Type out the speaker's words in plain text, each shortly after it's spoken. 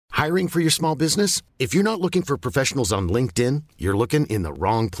Hiring for your small business? If you're not looking for professionals on LinkedIn, you're looking in the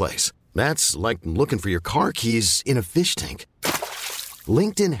wrong place. That's like looking for your car keys in a fish tank.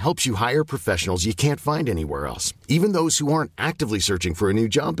 LinkedIn helps you hire professionals you can't find anywhere else, even those who aren't actively searching for a new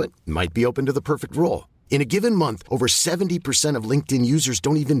job but might be open to the perfect role. In a given month, over 70% of LinkedIn users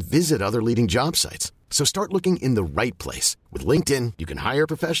don't even visit other leading job sites. So start looking in the right place. With LinkedIn, you can hire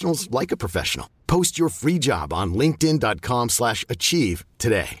professionals like a professional. Post your free job on linkedin.com/achieve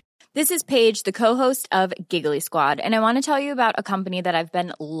today. This is Paige, the co-host of Giggly Squad, and I want to tell you about a company that I've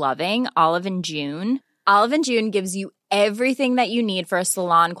been loving, Olive & June. Olive & June gives you everything that you need for a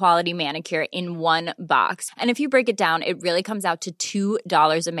salon-quality manicure in one box. And if you break it down, it really comes out to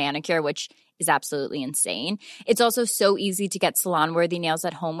 $2 a manicure, which is absolutely insane. It's also so easy to get salon-worthy nails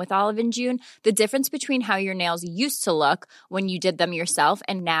at home with Olive & June. The difference between how your nails used to look when you did them yourself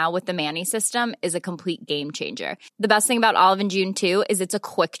and now with the Mani system is a complete game changer. The best thing about Olive & June, too, is it's a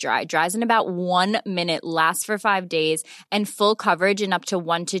quick dry. Dries in about 1 minute, lasts for 5 days, and full coverage in up to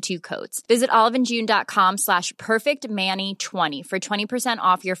 1 to 2 coats. Visit oliveandjune.com/perfectmani20 for 20%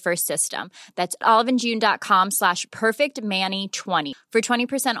 off your first system. That's oliveandjune.com/perfectmani20 for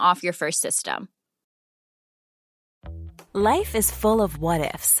 20% off your first system. Life is full of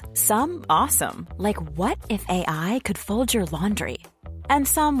what-ifs. Some awesome, like what if AI could fold your laundry? And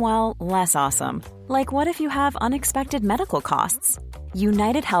some, well, less awesome, like what if you have unexpected medical costs?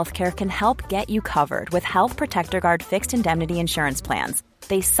 United Healthcare can help get you covered with Health Protector Guard fixed indemnity insurance plans.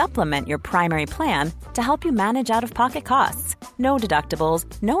 They supplement your primary plan to help you manage out-of-pocket costs. No deductibles,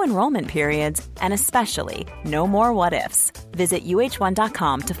 no enrollment periods, and especially no more what-ifs. Visit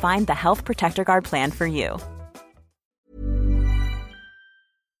uh1.com to find the Health Protector Guard plan for you.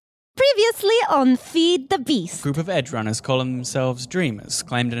 Previously on Feed the Beast. A group of edge runners calling themselves Dreamers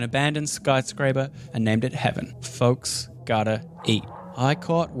claimed an abandoned skyscraper and named it Heaven. Folks gotta eat. I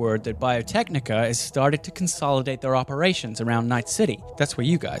caught word that Biotechnica has started to consolidate their operations around Night City. That's where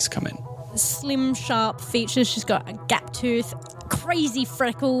you guys come in. Slim, sharp features. She's got a gap tooth, crazy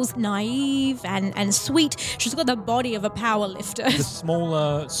freckles, naive and sweet. She's got the body of a power lifter. The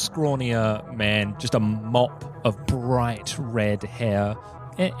smaller, scrawnier man, just a mop of bright red hair.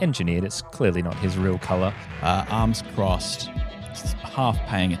 Engineered, it's clearly not his real colour. Arms crossed, half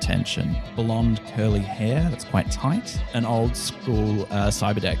paying attention. Blonde curly hair that's quite tight. An old school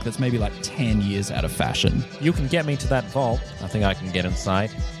cyberdeck that's maybe like 10 years out of fashion. You can get me to that vault. I think I can get inside.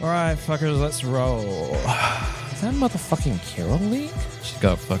 Alright, fuckers, let's roll. Is that motherfucking Carol League? She's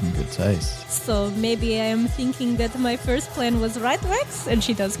got fucking good taste. So maybe I am thinking that my first plan was right, Rex? And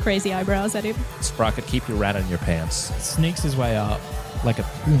she does crazy eyebrows at him. Sprocket, keep your rat in your pants. Sneaks his way up like a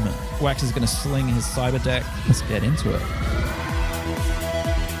puma. Wax is going to sling his cyber deck. Let's get into it.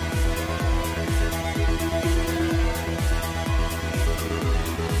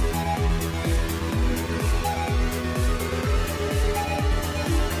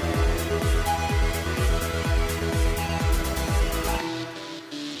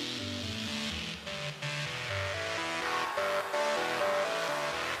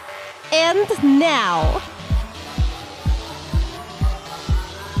 And now...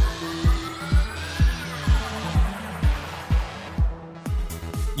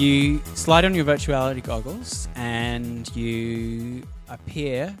 You slide on your virtuality goggles and you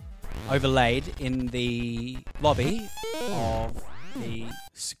appear overlaid in the lobby of the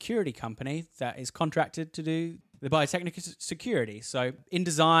security company that is contracted to do the Biotechnica security. So in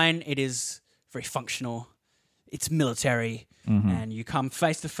design, it is very functional. It's military. Mm-hmm. And you come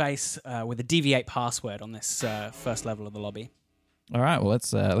face to face with a Deviate password on this first level of the lobby. All right, well,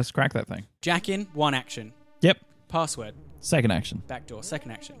 let's crack that thing. Jack in, 1 action. Yep. Password. Second action. Backdoor, second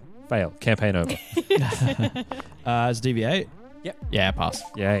action. Fail. Campaign over. It's DV8? Yep. Yeah, pass.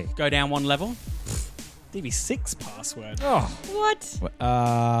 Yay. Go down 1 level. DV6 password. Oh. What?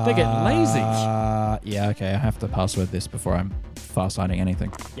 They're getting lazy. Yeah, okay, I have to password this before I'm far-sighting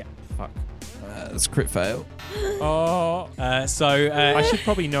anything. Yeah. Fuck. That's crit fail. I should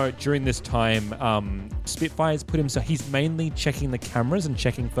probably note during this time, Spitfire's put himself. He's mainly checking the cameras and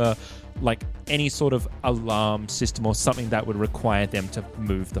checking for like any sort of alarm system or something that would require them to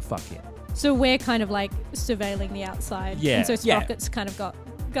move the fuck in. So we're kind of like surveilling the outside. Yeah. And so Sprocket's kind of got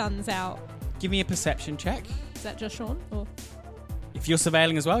guns out. Give me a perception check. Is that just Sean? Or? If you're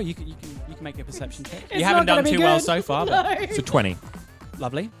surveilling as well, you can make a perception check. It's you haven't not done gonna too be well good. so far. No. But It's a 20.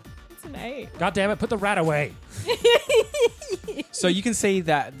 Lovely. It's an 8. God damn it, put the rat away. So you can see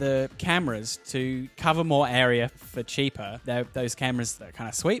that the cameras, to cover more area for cheaper, they're those cameras that kind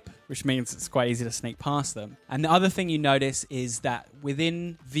of sweep, which means it's quite easy to sneak past them. And the other thing you notice is that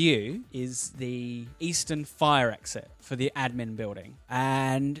within view is the eastern fire exit for the admin building.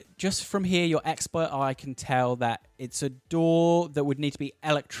 And just from here, your expert eye can tell that it's a door that would need to be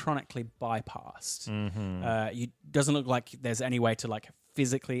electronically bypassed. It doesn't look like there's any way to like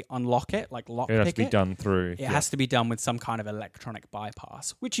physically unlock it, like lockpick it. It has to be done through. It has to be done with some kind of electronic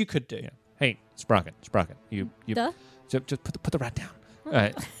bypass, which you could do. Yeah. Hey, Sprocket, you Duh. just put the rat down. All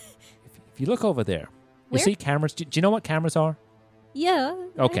right. If you look over there, you Where? see cameras. Do you know what cameras are? Yeah.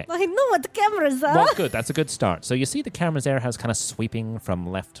 Okay. I know what the cameras are. Well, good. That's a good start. So you see the cameras there has kind of sweeping from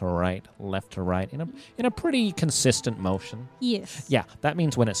left to right in a pretty consistent motion. Yes. Yeah, that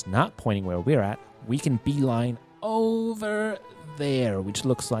means when it's not pointing where we're at, we can beeline over there, which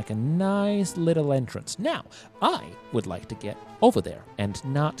looks like a nice little entrance. Now, I would like to get over there and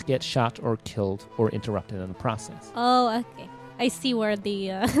not get shot or killed or interrupted in the process. Oh, okay. I see where the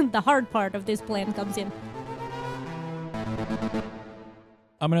the hard part of this plan comes in.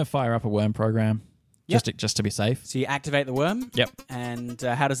 I'm going to fire up a worm program just to be safe. So you activate the worm. Yep. And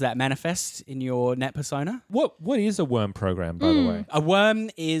how does that manifest in your net persona? What is a worm program, by the way? A worm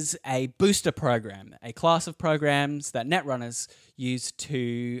is a booster program, a class of programs that netrunners use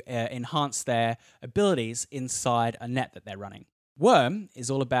to enhance their abilities inside a net that they're running. Worm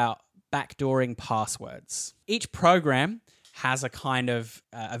is all about backdooring passwords. Each program has a kind of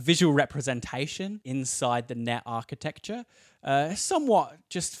a visual representation inside the net architecture, somewhat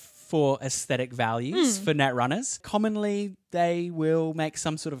just for aesthetic values for netrunners. Commonly, they will make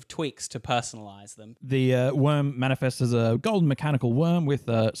some sort of tweaks to personalize them. The worm manifests as a golden mechanical worm with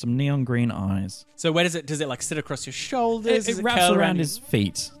some neon green eyes. So where does it like sit across your shoulders? Does It wraps curl around your- his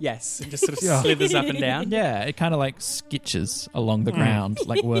feet. Yes, and just sort of slithers up and down. Yeah, it kind of like skitches along the ground,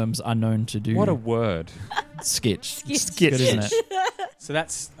 like worms are known to do. What a word. skitch. Skitch. Good, isn't it? So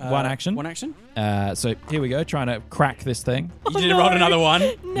that's One action. One action. So here we go, trying to crack this thing. You did roll another one.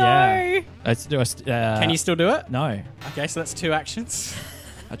 No. Yeah. Can you still do it? No. Okay, so that's 2 actions.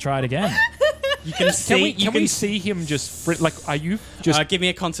 I try it again. You can see. Can we see him just are you just Give me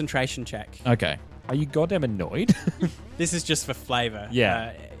a concentration check. Okay. are you goddamn annoyed? This is just for flavor.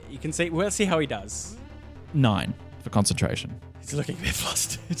 Yeah. You can see. We'll see how he does. 9 for concentration. He's looking a bit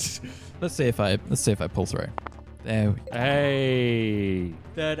flustered. Let's see if I pull through. There. Hey.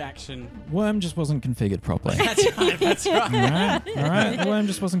 Third action. Worm just wasn't configured properly. That's right. That's right. All right. Worm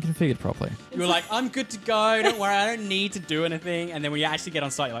just wasn't configured properly. You were like, I'm good to go. Don't worry. I don't need to do anything. And then when you actually get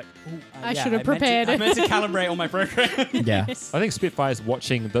on site, you're like, I should have prepared. I meant to calibrate all my program. Yeah. I think Spitfire's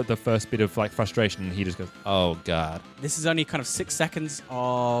watching the first bit of like frustration and he just goes, oh god. This is only kind of 6 seconds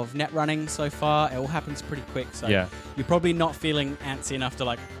of net running so far. It all happens pretty quick. So Yeah. you're probably not feeling antsy enough to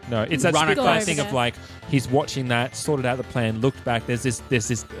like. No, it's that Run Spitfire across. thing of like he's watching that, sorted out the plan, looked back. There's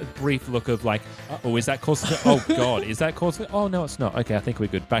this brief look of like, oh, is that cause? Oh god, is that cause? Oh no, it's not. Okay, I think we're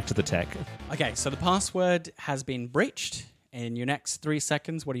good. Back to the tech. Okay, so the password has been breached. In your next 3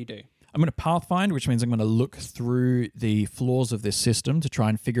 seconds, what do you do? I'm going to pathfind, which means I'm going to look through the floors of this system to try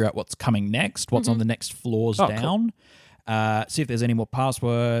and figure out what's coming next, what's on the next floors Oh, down. See if there's any more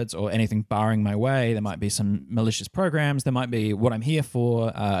passwords or anything barring my way. There might be some malicious programs. There might be what I'm here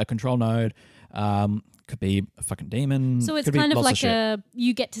for, a control node. Could be a fucking demon. So it's Could be kind of lots like shit.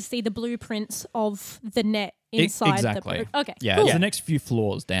 you get to see the blueprints of the net inside exactly. the. Okay. Yeah, cool. it's the next few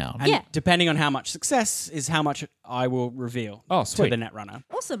floors down. And Yeah. depending on how much success is how much I will reveal Oh, to sweet. the netrunner.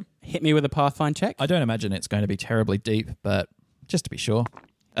 Awesome. Hit me with a pathfind check. I don't imagine it's going to be terribly deep, but just to be sure.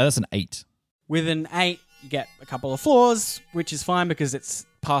 That's an 8. With an 8, you get a couple of floors, which is fine because it's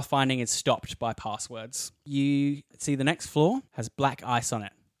pathfinding is stopped by passwords. You see the next floor has black ice on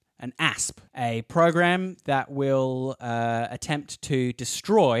it. An ASP, a program that will attempt to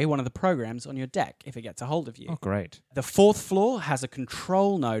destroy one of the programs on your deck if it gets a hold of you. Oh great. The 4th floor has a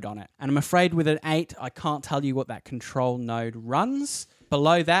control node on it. And I'm afraid with an 8, I can't tell you what that control node runs.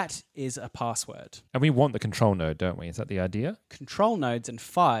 Below that is a password. And we want the control node, don't we? Is that the idea? Control nodes and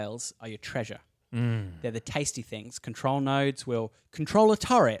files are your treasure. They're the tasty things. Control nodes will control a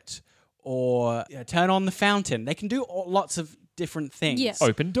turret or turn on the fountain. They can do lots of different things. Yeah.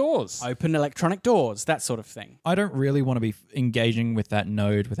 Open doors. Open electronic doors, that sort of thing. I don't really want to be engaging with that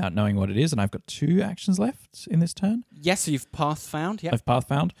node without knowing what it is, and I've got 2 actions left in this turn. Yes, so you've path found. Yep. I've path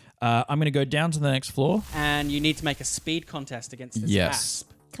found. I'm going to go down to the next floor. And you need to make a speed contest against this Yes. ASP.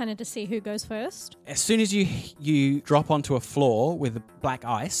 Kind of to see who goes first. As soon as you drop onto a floor with black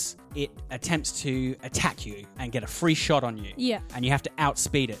ice, it attempts to attack you and get a free shot on you. Yeah. And you have to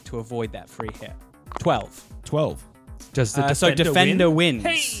outspeed it to avoid that free hit. 12. 12. Does the so Defender win?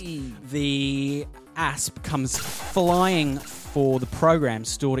 wins. The Asp comes flying for the program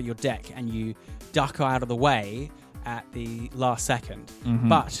stored at your deck, and you duck out of the way at the last second.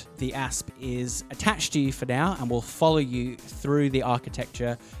 But the Asp is attached to you for now and will follow you through the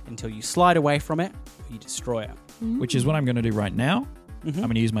architecture until you slide away from it or you destroy it. Which is what I'm going to do right now. I'm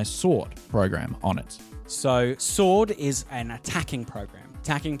going to use my sword program on it. So Sword is an attacking program.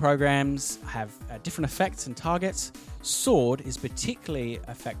 Attacking programs have different effects and targets. Sword is particularly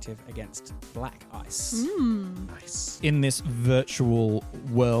effective against black ice. Nice. In this virtual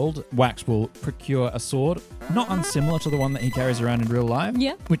world, Wax will procure a sword, not unsimilar to the one that he carries around in real life,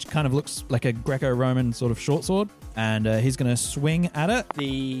 Yeah. which kind of looks like a Greco-Roman sort of short sword, and he's going to swing at it.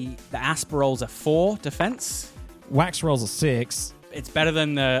 The Asp rolls a 4 defense. Wax rolls a 6. It's better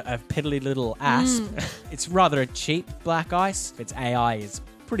than a piddly little Asp. It's rather a cheap black ice. Its AI is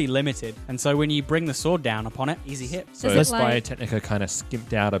pretty limited. And so when you bring the sword down upon it, easy hit. So Does it Biotechnica kind of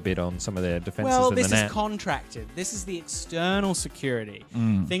skimped out a bit on some of their defenses Well, in the this net. is contracted. This is the external security.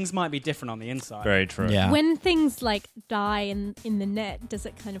 Things might be different on the inside. Very true. Yeah. When things like die in the net, does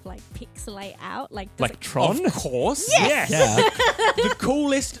it kind of like pixelate out? Like, does Like it, Tron? Of course. Yes. Yeah.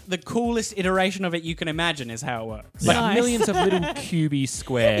 The coolest iteration of it you can imagine is how it works. Like Nice. millions of little cubey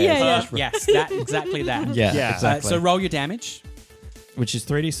squares. Yeah, yeah. Yes, exactly that. Yeah, Yeah. exactly. So roll your damage. Which is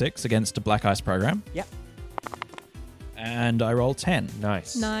 3d6 against a black ice program. Yep. And I roll 10.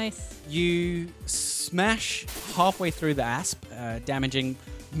 Nice. nice. You smash halfway through the Asp, damaging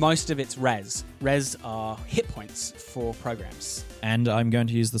most of its res. Res are hit points for programs. And I'm going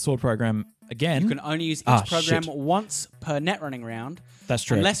to use the sword program again. You can only use each Ah, program shit. once per net running round. That's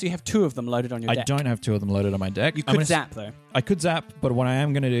true. Unless you have 2 of them loaded on your I deck. don't have 2 of them loaded on my deck. You I'm could gonna zap, though. I could zap, but what I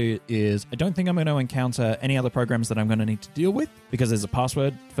am going to do is I don't think I'm going to encounter any other programs that I'm going to need to deal with because there's a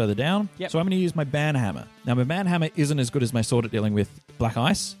password further down. Yep. So I'm going to use my Banhammer. Now, my Banhammer isn't as good as my sword at dealing with black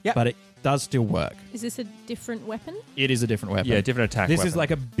ice, Yep. but it does still work. Is this a different weapon? It is a different weapon. Yeah, different attack This weapon. is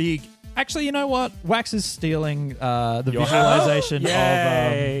like a big... Actually, you know what? Wax is stealing the Your visualization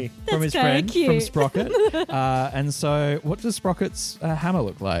Yay. from his That's friend, very from cute. Sprocket. And so what does Sprocket's hammer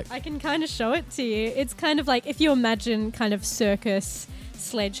look like? I can kind of show it to you. It's kind of like if you imagine kind of circus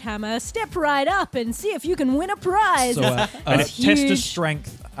sledgehammer, step right up and see if you can win a prize. So a It's test of huge.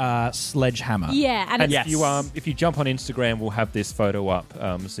 strength sledgehammer. Yeah, and And it's, if you jump on Instagram, we'll have this photo up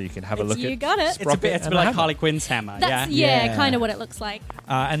so you can have a look you at got it. It's a bit and a like hammer. Harley Quinn's hammer. That's Yeah. kind of what it looks like.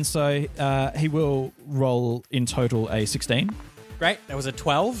 And so he will roll in total a 16. Great. That was a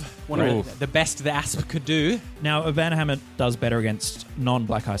 12. One Ooh. of the best the Asp could do. Now, a Banhammer does better against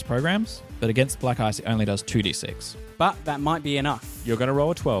non-Black Ice programs, but against Black Ice, it only does 2d6. But that might be enough. You're going to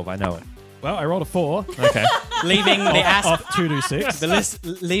roll a 12, I know it. Well, I rolled a 4 Okay. Leaving the Asp off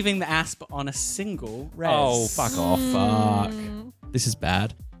 2d6. leaving the Asp on a single res. Oh, fuck off. Fuck. This is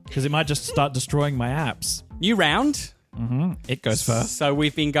bad. Because it might just start destroying my apps. New round. It goes first. So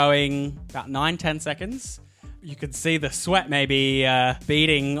we've been going about 9-10 seconds. You can see the sweat maybe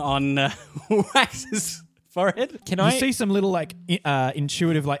beading on Wax's forehead. Can You I see some little, like,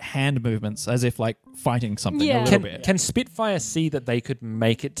 intuitive, like, hand movements as if, like, fighting something Yeah. a little can, bit. can Spitfire see that they could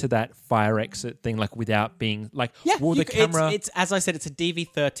make it to that fire exit thing like without being like will the camera It's as I said, it's a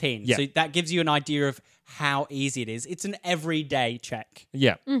DV13. Yeah. So that gives you an idea of how easy it is. It's an everyday check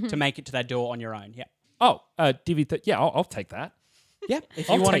Yeah. to make it to that door on your own. Yeah. Oh, DV yeah, I'll take that. Yeah. If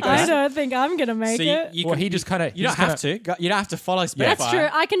I'll you want take to that. I don't think I'm going to make So it. you Well, can- he just kinda- You don't have to. You don't have to follow Spitfire. That's true.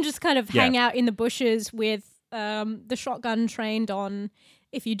 I can just kind of Yeah. hang out in the bushes with the shotgun trained on.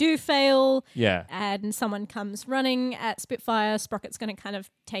 If you do fail Yeah. and someone comes running at Spitfire, Sprocket's going to kind of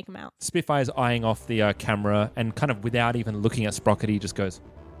take them out. Spitfire's eyeing off the camera and kind of without even looking at Sprocket, he just goes,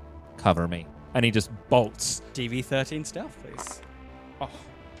 "Cover me," and he just bolts. DV13 stealth, please.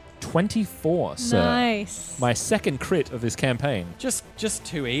 24, sir. Nice. My second crit of this campaign. Just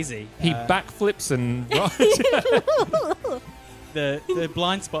too easy. He backflips and The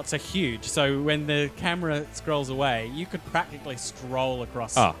blind spots are huge, so when the camera scrolls away, you could practically stroll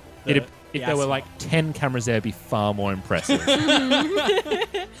across. Ah, the if there were asphalt. like 10 cameras there, it'd be far more impressive.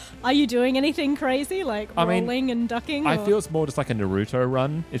 Are you doing anything crazy, like I mean, rolling and ducking? I or- feel it's more just like a Naruto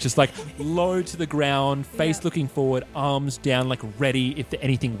run. It's just like low to the ground, face Yeah. looking forward, arms down, like ready if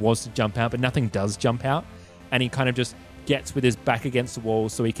anything was to jump out, but nothing does jump out. And he kind of just gets with his back against the wall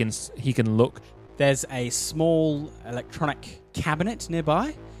so he can look. There's a small electronic cabinet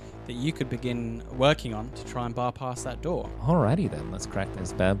nearby that you could begin working on to try and bypass that door. Alrighty then, let's crack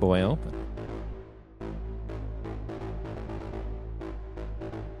this bad boy open.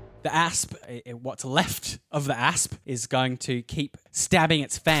 The Asp, what's left of the Asp, is going to keep stabbing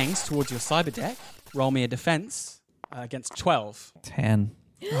its fangs towards your cyber deck. Roll me a defense. against 12. 10.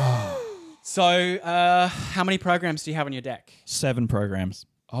 So, how many programs do you have on your deck? 7 programs.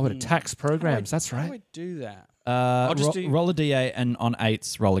 Oh, it attacks programs. That's How do right. I do that? Roll a d8 and on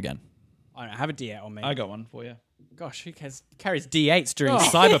 8s, roll again. I don't have a D8 on me. I got one for you. Gosh, who carries D8s during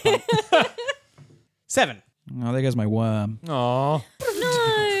Cyberpunk? 7. Oh, there goes my worm. Aw.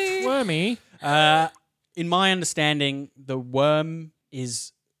 No. Wormy. In my understanding, the worm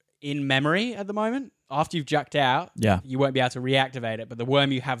is in memory at the moment. After you've jacked out, you won't be able to reactivate it, but the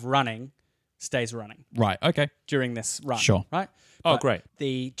worm you have running stays running Right, okay. during this run. Sure. Right? Oh, But great.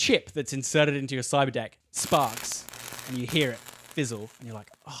 The chip that's inserted into your cyber deck sparks, and you hear it fizzle, and you're like,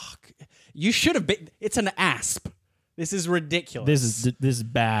 oh, you should have been... It's an asp. This is ridiculous. This is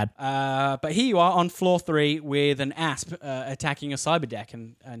bad. But here you are on floor 3 with an asp attacking your cyber deck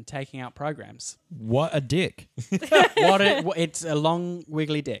and taking out programs. What a dick. It's a long,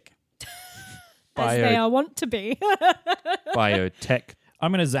 wiggly dick. As they are want to be. Biotech.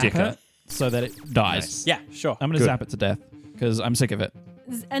 I'm going to zap Dicker. it so that it dies. Yeah, sure. I'm going to zap it to death because I'm sick of it.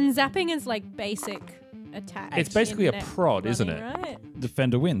 And zapping is like basic attack. It's basically a in prod, isn't it? Right?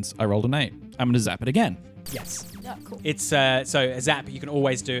 Defender wins. I rolled an 8. I'm going to zap it again. Yes. Oh, cool. It's so a zap you can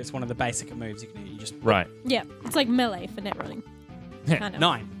always do. It's one of the basic moves you can do. You just Right. Yeah, it's like melee for net running. Kind of.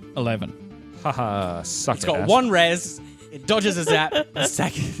 9. 11. Haha, suck It's it, got Ash. 1 res. It dodges a zap. A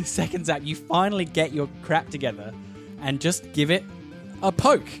second zap. You finally get your crap together and just give it a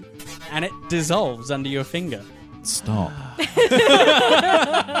poke, and it dissolves under your finger. Stop.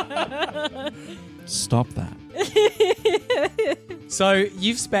 Stop that. So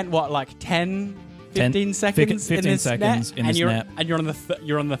you've spent what, like 10, 15 seconds 15 in this seconds net, in and this you're net. and you're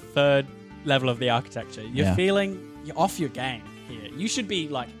on the third level of the architecture. You're Yeah. feeling you're off your game here. You should be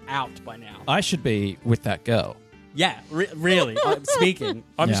like out by now. I should be with that girl. Yeah, really. Speaking,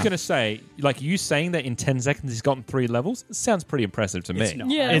 I'm just Yeah. going to say, like, you saying that in 10 seconds he's gotten 3 levels, it sounds pretty impressive to me. it's not.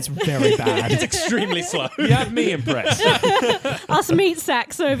 Yeah. It's very bad. It's extremely slow. You have me impressed. Us meat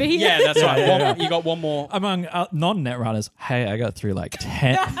sacks over here. Yeah, that's right. yeah. You got one more. Among non-net runners, hey, I got through like 3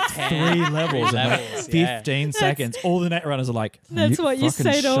 levels in like levels, yeah. 15 seconds. All the net runners are like, That's what you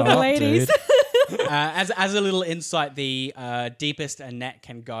fucking say to all shut the up, ladies. dude." As a little insight, the deepest a net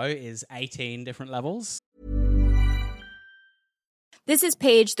can go is 18 different levels. This is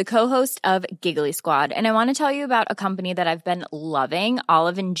Paige, the co-host of Giggly Squad, and I want to tell you about a company that I've been loving,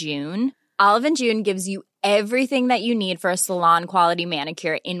 Olive & June. Olive & June gives you everything that you need for a salon-quality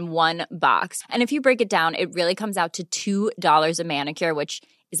manicure in one box. And if you break it down, it really comes out to $2 a manicure, which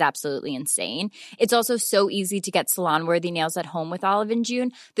is absolutely insane. It's also so easy to get salon-worthy nails at home with Olive &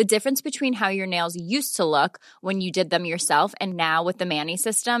 June. The difference between how your nails used to look when you did them yourself and now with the Mani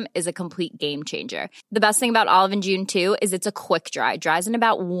system is a complete game changer. The best thing about Olive & June, too, is it's a quick dry. Dries in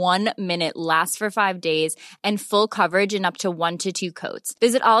about 1 minute, lasts for 5 days, and full coverage in up to 1 to 2 coats.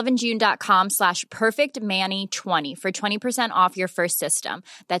 Visit oliveandjune.com/perfectmani20 for 20% off your first system.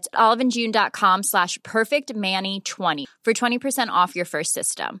 That's oliveandjune.com/perfectmani20 for 20% off your first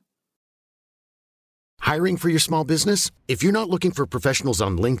system. Hiring for your small business? If you're not looking for professionals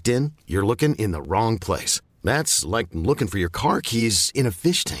on LinkedIn, you're looking in the wrong place. That's like looking for your car keys in a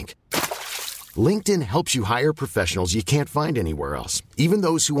fish tank. LinkedIn helps you hire professionals you can't find anywhere else, even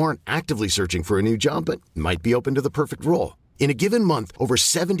those who aren't actively searching for a new job but might be open to the perfect role. In a given month, over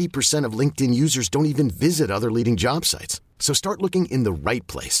 70% of LinkedIn users don't even visit other leading job sites. So start looking in the right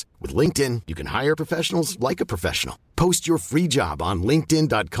place. With LinkedIn, you can hire professionals like a professional. Post your free job on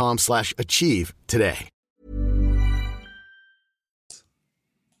linkedin.com/achieve today.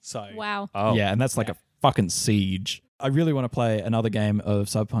 So Wow. Oh. Yeah, and that's like a fucking siege. I really want to play another game of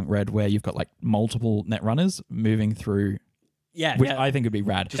Cyberpunk Red where you've got like multiple net runners moving through, yeah, which yeah. I think would be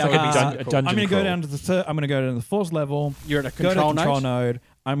rad. That would be a super cool. dungeon I'm going to go crawl. down to the third. I'm going to go down to the 4th level. You're at a Go to control control node. node.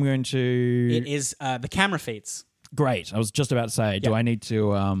 I'm going to. It is the camera feeds. Great. I was just about to say, do Yeah. I need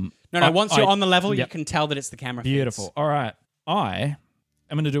to? No. Once you're on the level, you yep. can tell that it's the camera Beautiful. feeds. All right. I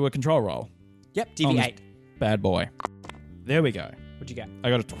am going to do a control roll. Yep, on this DV8. Bad boy. There we go. What'd you get? I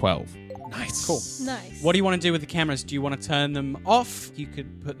got a 12. Nice. Cool. Nice. What do you want to do with the cameras? Do you want to turn them off? You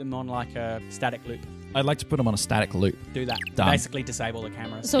could put them on like a static loop. I'd like to put them on a static loop. Do that. Done. Basically disable the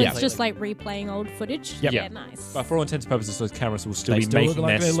cameras. So Yeah. it's just like replaying old footage? Yep. Yeah, nice. But for all intents and purposes, those cameras will still They be still making look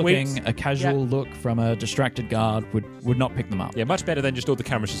like their they're looking. sweeps. A casual look from a distracted guard would not pick them up. Yeah, much better than just all the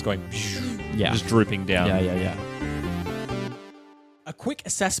cameras just going, Yeah. just drooping down. Yeah. A quick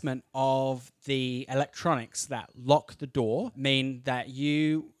assessment of the electronics that lock the door mean that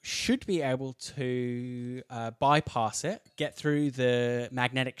you should be able to bypass it, get through the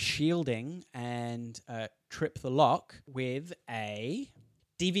magnetic shielding, and trip the lock with a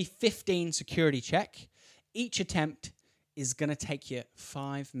DV15 security check Each attempt is going to take you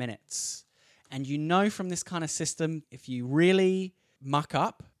 5 minutes. And you know from this kind of system, if you really muck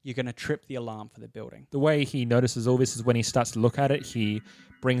up, you're going to trip the alarm for the building. The way he notices all this is when he starts to look at it, he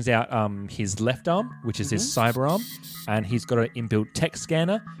brings out his left arm, which is his cyber arm, and he's got an inbuilt tech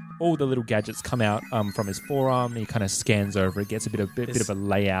scanner. All the little gadgets come out from his forearm, and he kind of scans over it, gets a bit of a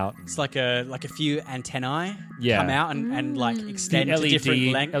layout. It's like a few antennae Yeah. come out and like extend The to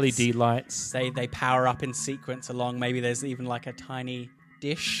different lengths. LED lights. They power up in sequence along. Maybe there's even like a tiny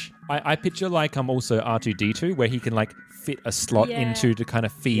dish. I picture like also R2-D2 where he can like fit a slot into to kind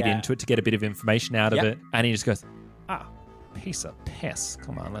of feed into it to get a bit of information out of it, and he just goes, piece of piss.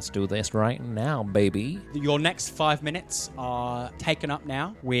 Come on, let's do this right now, baby. Your next 5 minutes are taken up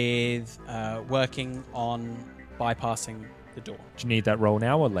now with working on bypassing the door. Do you need that roll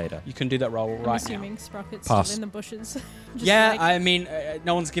now or later? You can do that roll I'm right assuming Sprocket's Pass. still in the bushes. Just Yeah, like- I mean,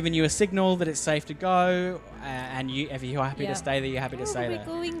 no one's given you a signal that it's safe to go, and if you're happy Yeah. to stay there, you're happy to stay We're there.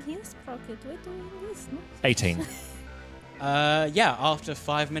 going here, Sprocket. We're doing this. 18. After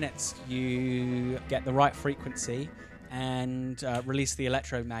 5 minutes, you get the right frequency and release the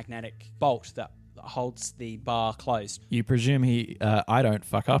electromagnetic bolt that holds the bar closed. You presume I don't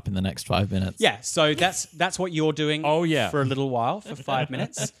fuck up in the next 5 minutes. Yeah, so that's what you're doing Oh, yeah. for a little while, for 5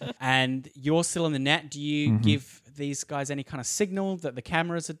 minutes. And you're still in the net. Do you give these guys any kind of signal that the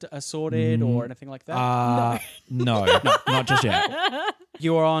cameras are sorted or anything like that? No, not just yet.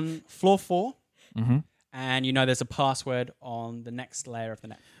 You're on floor 4, and you know there's a password on the next layer of the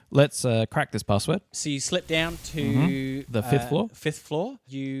net. Let's crack this password. So you slip down to The fifth floor? Fifth floor.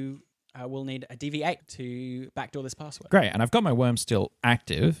 You will need a DV8 to backdoor this password. Great, and I've got my worm still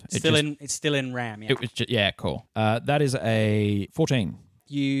active. It's still in RAM. Yeah. It was cool. That is a 14.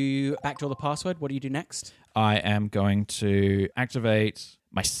 You backdoor the password. What do you do next? I am going to activate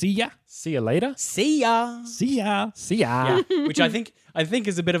my see ya. See you later. See ya. See ya. See ya. Yeah, which I think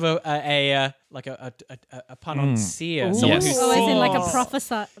is a bit of a pun on seer. Someone Yes. who Oh, as in like a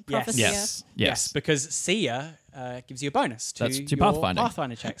sees. prophecy. Yes. Because seer gives you a bonus to That's to your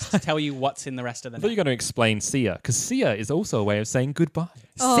pathfinding. checks to tell you what's in the rest of the I thought you net. were going to explain Sia, because Sia is also a way of saying goodbye.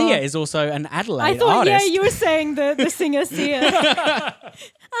 Seer is also an Adelaide I thought, artist. you were saying the singer Sia.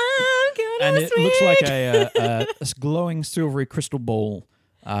 I'm gonna And it swing. looks like a glowing silvery crystal ball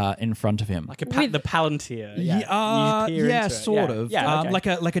in front of him. like the Palantir. Yeah, You peer into it. sort Yeah. of. Yeah,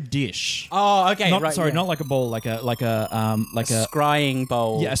 okay. Like a dish. Oh, okay. Not right, sorry, yeah. not like a bowl. Like a scrying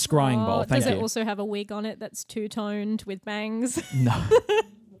bowl. yeah, a scrying bowl. Thank Does you. it also have a wig on it that's two-toned with bangs? No.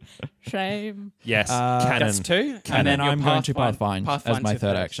 Shame. Yes, Canon. That's 2. And then your I'm going to Pathfind as Pathfind's my your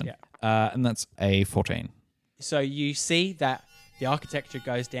third action. Yeah. And that's a 14. So you see that the architecture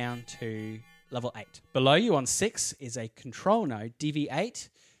goes down to level 8. Below you on 6 is a control node, DV8,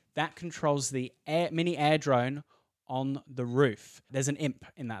 that controls the mini air drone on the roof. There's an imp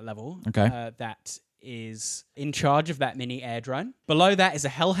in that level that is in charge of that mini air drone. Below that is a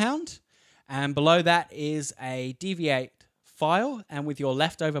hellhound, and below that is a DV8 file, and with your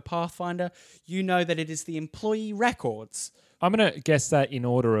leftover Pathfinder, you know that it is the employee records. I'm going to guess that in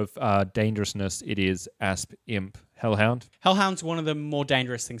order of dangerousness, it is Asp, Imp, Hellhound. Hellhound's one of the more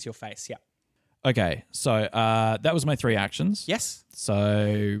dangerous things you'll face, yeah. Okay, so that was my 3 actions. Yes?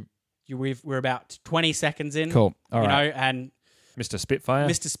 So We're about 20 seconds in. Cool. All right. And Mr. Spitfire.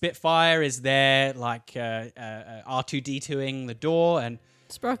 Mr. Spitfire is there, like R2-D2ing the door, and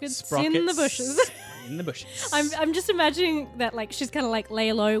Sprocket's Sprocket's in the bushes. In the bushes. I'm just imagining that like she's kind of like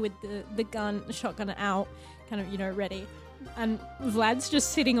lay low with the gun, the shotgun out, kind of ready, and Vlad's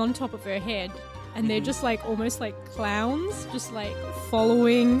just sitting on top of her head, and they're just like almost like clowns, just like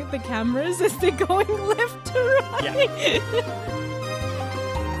following the cameras as they're going left to right.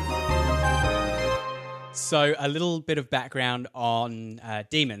 So a little bit of background on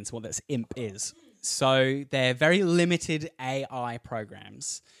demons, what this imp is. So they're very limited AI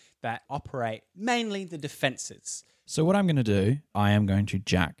programs that operate mainly the defenses. So what I'm going to do, I am going to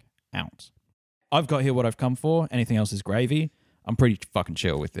jack out. I've got here what I've come for. Anything else is gravy. I'm pretty fucking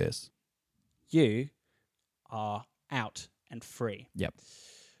chill with this. You are out and free. Yep.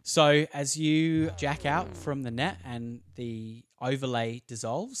 So as you jack out from the net and the overlay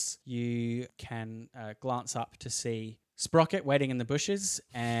dissolves, you can glance up to see Sprocket waiting in the bushes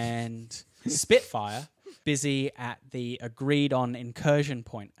and Spitfire busy at the agreed on incursion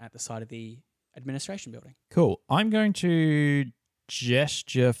point at the side of the administration building. Cool. I'm going to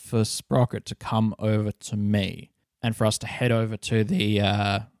gesture for Sprocket to come over to me and for us to head over to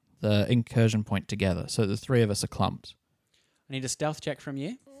the incursion point together. So the 3 of us are clumped. I need a stealth check from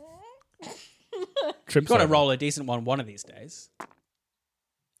you. Trips You've got to over. roll a decent one of these days.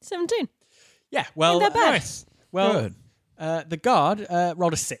 17. Yeah, well, Ain't that bad? Nice. well, Good. the guard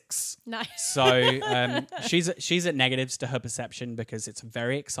rolled a 6. Nice. So she's at negatives to her perception because it's a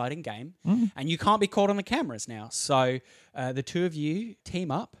very exciting game, and you can't be caught on the cameras now. So the two of you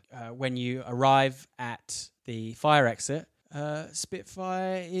team up. When you arrive at the fire exit,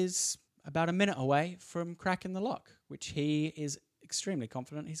 Spitfire is about a minute away from cracking the lock, which he is extremely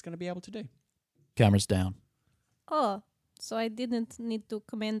confident he's going to be able to do. Cameras down. Oh, so I didn't need to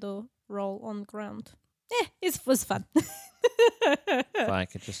commando roll on ground. It was fun. If I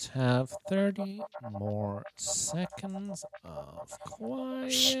could just have 30 more seconds of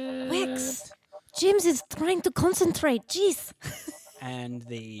quiet. Wix, James is trying to concentrate. Jeez. And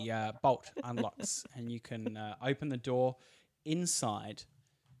the bolt unlocks, and you can open the door inside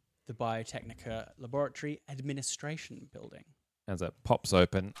the Biotechnica Laboratory Administration Building. As it pops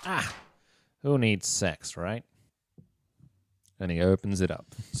open. Who needs sex, right? And he opens it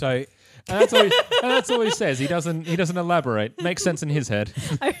up. So And that's all he says. He doesn't elaborate. Makes sense in his head.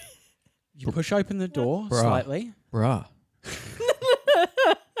 you push open the door Bruh. slightly. Bruh.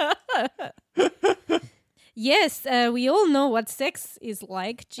 Yes, we all know what sex is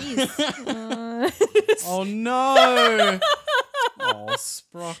like. Jeez. Oh no! Oh,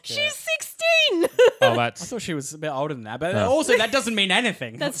 Sprocket. She's 16. Oh, I that's thought she was a bit older than that, but Oh. also that doesn't mean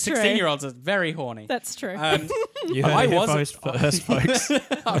anything. That's true. 16-year-olds are very horny. That's true. You I heard it was- first, folks.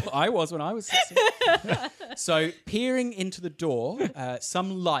 I was when I was 16. So, peering into the door,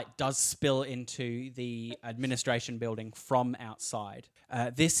 some light does spill into the administration building from outside.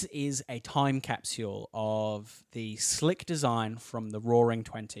 This is a time capsule of the slick design from the Roaring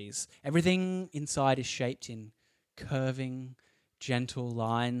 20s. Everything inside is shaped in curving, gentle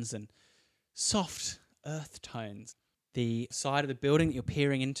lines and soft earth tones. The side of the building that you're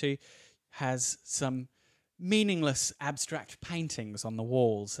peering into has some meaningless abstract paintings on the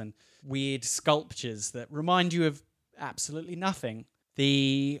walls and weird sculptures that remind you of absolutely nothing.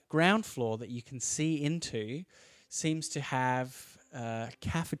 The ground floor that you can see into seems to have a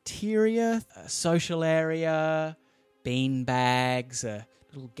cafeteria, a social area, bean bags, a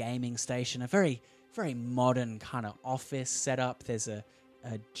little gaming station, a very, very modern kind of office setup. There's a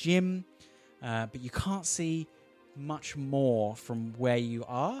gym, but you can't see much more from where you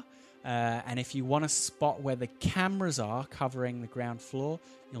are. And if you want to spot where the cameras are covering the ground floor,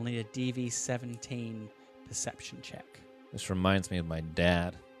 you'll need a DV-17 perception check. this reminds me of my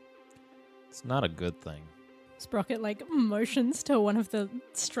dad. It's not a good thing. Sprocket motions to one of the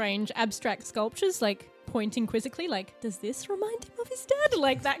strange abstract sculptures, pointing quizzically, does this remind him of his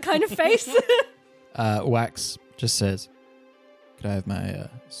dad? That kind of face. Wax just says, "Could I have my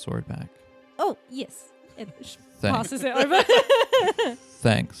sword back?" Oh, yes. It Thanks. passes it over.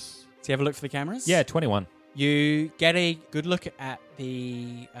 Thanks. So you have a look for the cameras? Yeah, 21. You get a good look at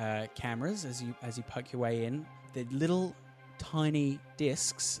the cameras as you poke your way in. The little tiny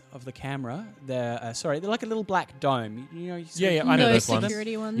discs of the camera, they're like a little black dome. You Yeah, I know no those ones.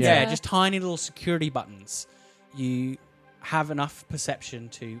 security ones. Yeah, just tiny little security buttons. You have enough perception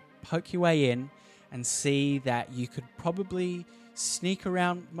to poke your way in and see that you could probably sneak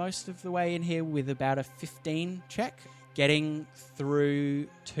around most of the way in here with about a 15 check. Getting through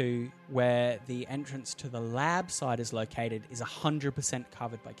to where the entrance to the lab side is located is 100%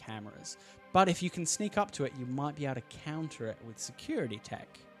 covered by cameras. But if you can sneak up to it, you might be able to counter it with security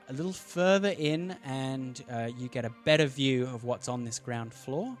tech. A little further in and you get a better view of what's on this ground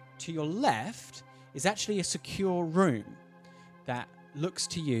floor. To your left is actually a secure room that looks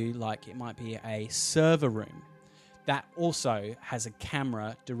to you like it might be a server room. That also has a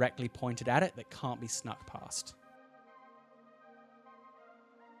camera directly pointed at it that can't be snuck past.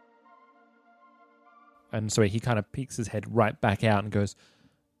 And so he kind of peeks his head right back out and goes,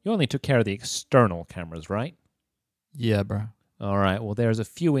 "You only took care of the external cameras, right?" Yeah, bro. All right. Well, there's a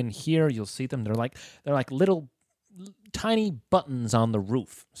few in here. You'll see them. They're like little tiny buttons on the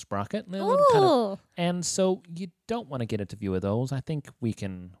roof, Sprocket. They're little kind of- Oh, and so you don't want to get into view of those. I think we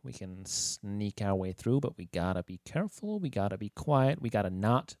can sneak our way through, but we gotta be careful. We gotta be quiet. We gotta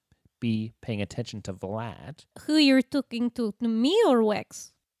not be paying attention to Vlad. who you're talking to me or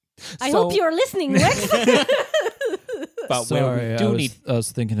Wex? I So- hope you're listening, Wex. But Sorry, where we do need I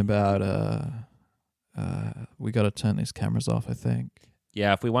was thinking about we got to turn these cameras off, I think.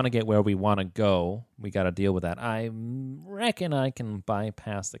 Yeah, if we want to get where we want to go, we got to deal with that. I reckon I can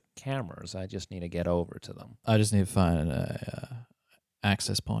bypass the cameras. I just need to get over to them. I just need to find a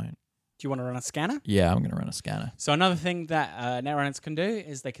access point. Do you want to run a scanner? Yeah, I'm going to run a scanner. So another thing that Netrunners can do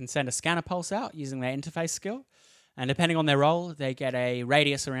is they can send a scanner pulse out using their interface skill. And depending on their role, they get a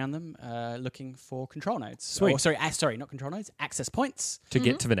radius around them looking for control nodes. Sweet. Sorry, not control nodes, access points To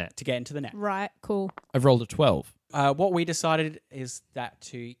get to the net. to get into the net. Right, cool. I've rolled a 12. What we decided is that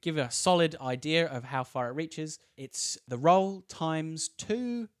to give a solid idea of how far it reaches, it's the roll times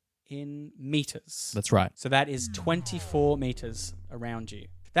 2 in meters. That's right. So that is 24 meters around you.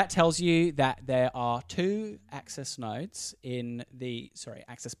 That tells you that there are 2 access nodes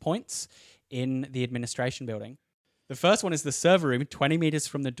access points in the administration building. The first one is the server room, 20 meters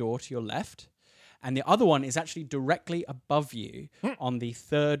from the door to your left. And the other one is actually directly above you on the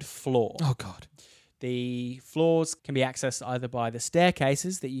 3rd floor. Oh, God. The floors can be accessed either by the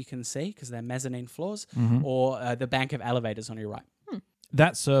staircases that you can see, because they're mezzanine floors, or the bank of elevators on your right.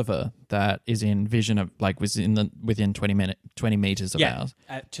 That server that is in vision of, like, within 20 meters of ours.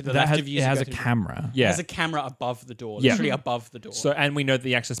 To the left of you. It has a camera. Yeah. It has a camera above the door, Yeah. literally above the door. So, and we know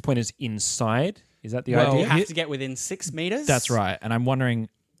the access point is inside. Is that the Well, you idea? have to get within 6 meters. That's right. And I'm wondering,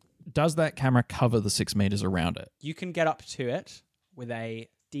 does that camera cover the 6 meters around it? You can get up to it with a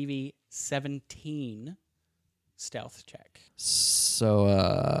DV17 stealth check.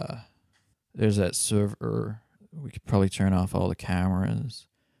 So, there's that server. We could probably turn off all the cameras,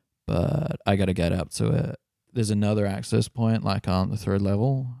 but I got to get up to it. There's another access point, like on the 3rd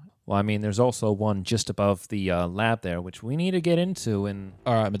level. Well, I mean, there's also one just above the lab there, which we need to get into. And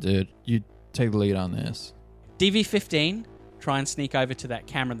All right, but dude, you take the lead on this. DV15, try and sneak over to that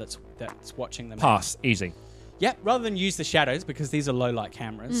camera that's watching them. pass, easy. Yeah, rather than use the shadows, because these are low light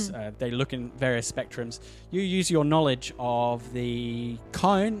cameras, they look in various spectrums. You use your knowledge of the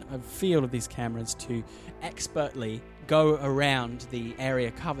cone of field of these cameras to expertly go around the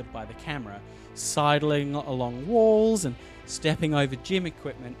area covered by the camera, sidling along walls and stepping over gym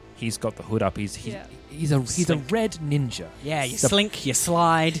equipment. He's got the hood up. He's Yeah. a red ninja. Yeah, you slink, you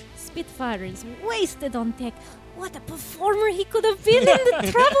slide. Spitfire is wasted on tech. What a performer he could have been in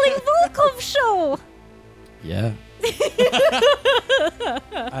the traveling Volkov show! Yeah.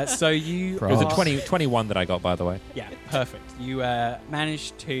 So you It was a are- 21 that I got, by the way. Yeah, perfect. You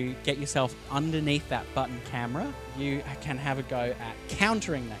managed to get yourself underneath that button camera. You can have a go at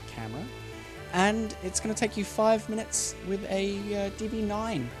countering that camera. And it's going to take you 5 minutes with a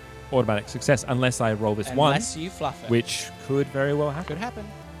DB9. Automatic success, unless I roll this Unless you fluff it. which could very well happen. could happen.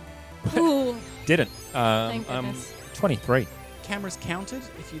 Ooh, Didn't. thank goodness. 23. Camera's counted.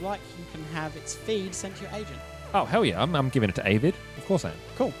 If you like, you can have its feed sent to your agent. Oh, hell yeah. I'm giving it to Avid. Of course I am.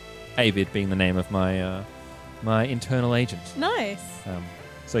 Cool. Avid being the name of my my internal agent. Nice.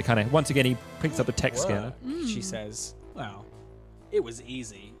 So he kind of, once again, he picks up the tech scanner. She says, well, it was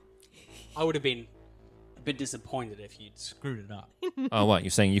easy. I would have been a bit disappointed if you'd screwed it up. Oh, what?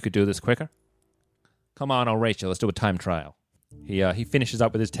 You're saying you could do this quicker? Come on, old Rachel. Let's do a time trial. He finishes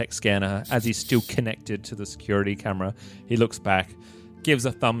up with his tech scanner. As he's still connected to the security camera, he looks back, gives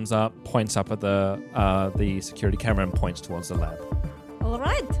a thumbs up, points up at the security camera and points towards the lab. All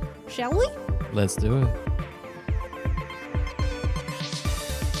right, shall we? Let's do it.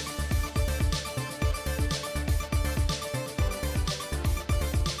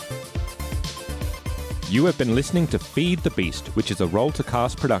 You have been listening to Feed the Beast, which is a Roll to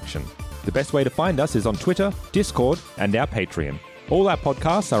Cast production. The best way to find us is on Twitter, Discord, and our Patreon. All our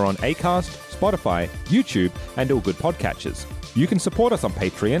podcasts are on Acast, Spotify, YouTube, and all good podcatchers. You can support us on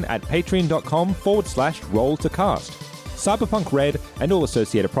Patreon at patreon.com/Roll to Cast. Cyberpunk Red and all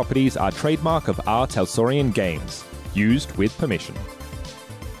associated properties are trademark of R. Talsorian Games. Used with permission.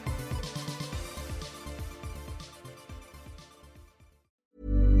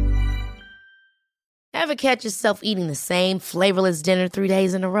 Ever catch yourself eating the same flavorless dinner 3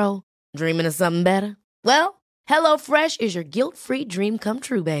 days in a row? Dreaming of something better? Well, HelloFresh is your guilt-free dream come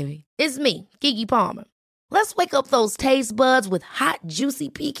true, baby. It's me, Keke Palmer. Let's wake up those taste buds with hot, juicy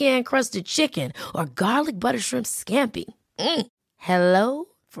pecan-crusted chicken or garlic butter shrimp scampi. Hello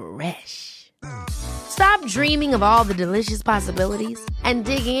Fresh. Stop dreaming of all the delicious possibilities and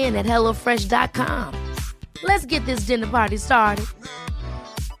dig in at HelloFresh.com. Let's get this dinner party started.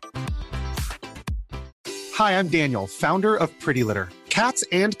 Hi, I'm Daniel, founder of Pretty Litter. Cats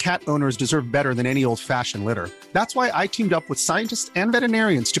and cat owners deserve better than any old-fashioned litter. That's why I teamed up with scientists and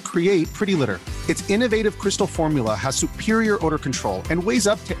veterinarians to create Pretty Litter. Its innovative crystal formula has superior odor control and weighs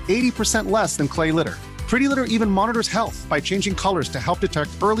up to 80% less than clay litter. Pretty Litter even monitors health by changing colors to help detect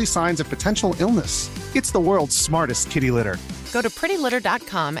early signs of potential illness. It's the world's smartest kitty litter. Go to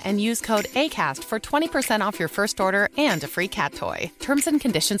prettylitter.com and use code ACAST for 20% off your first order and a free cat toy. Terms and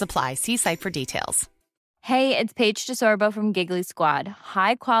conditions apply. See site for details. Hey, it's Paige DeSorbo from Giggly Squad.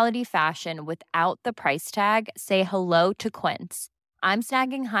 High quality fashion without the price tag. Say hello to Quince. I'm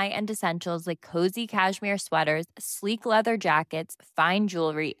snagging high-end essentials like cozy cashmere sweaters, sleek leather jackets, fine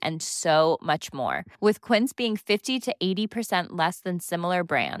jewelry, and so much more. With Quince being 50 to 80% less than similar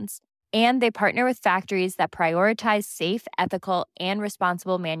brands. And they partner with factories that prioritize safe, ethical, and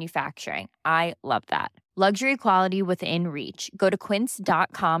responsible manufacturing. I love that. Luxury quality within reach. Go to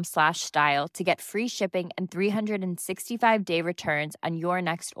quince.com/style to get free shipping and 365-day returns on your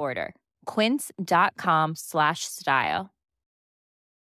next order. Quince.com/style.